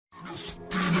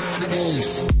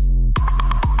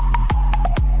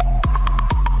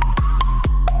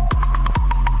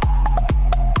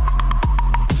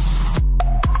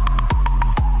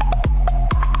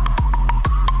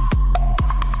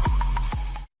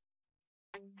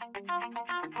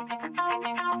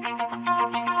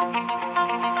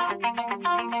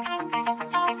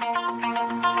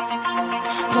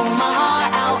Pull my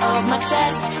heart out of my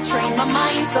chest, train my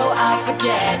mind so I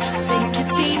forget. Sink your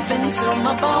teeth into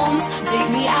my bones, dig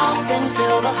me out, then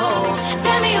fill the hole.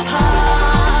 Tear me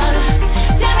apart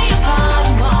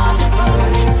and watch it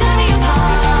burn. Tear me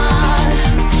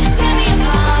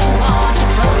apart and watch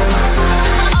it burn.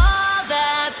 All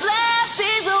that's left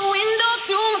is a window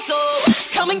to my soul.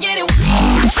 Come and get it.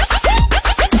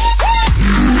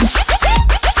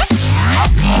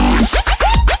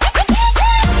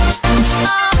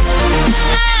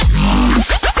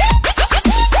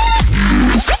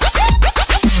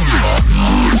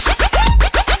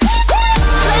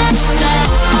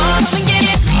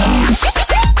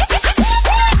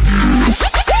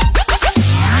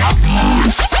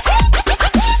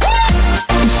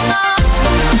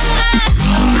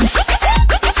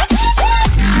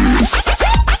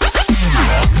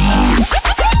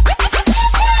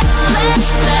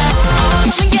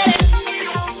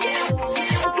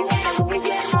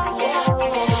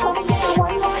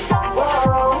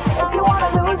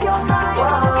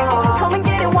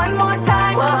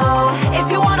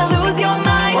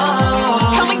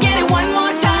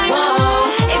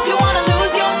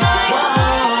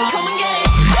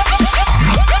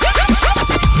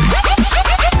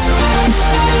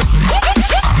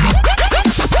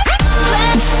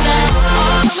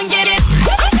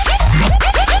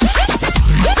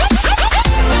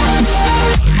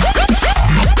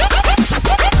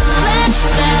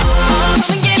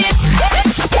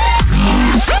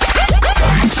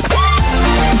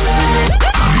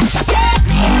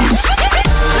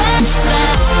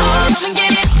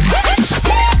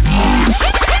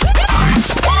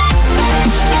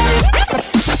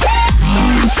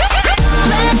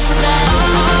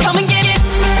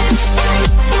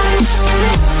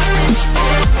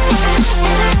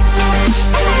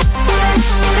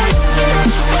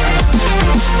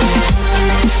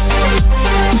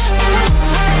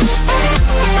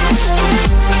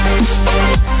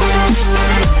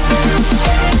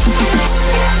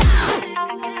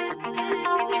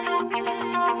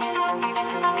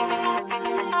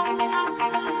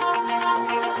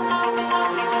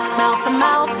 Mouth to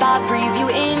mouth, I breathe you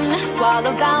in.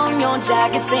 Swallow down your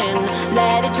jagged sin.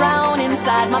 Let it drown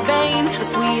inside my veins. The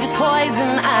sweetest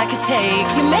poison I could take.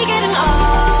 You make it an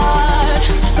art,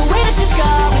 the way that you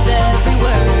scar with every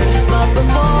word. But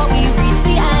before we reach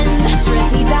the end, strip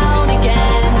me down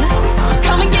again.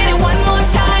 Come and get it.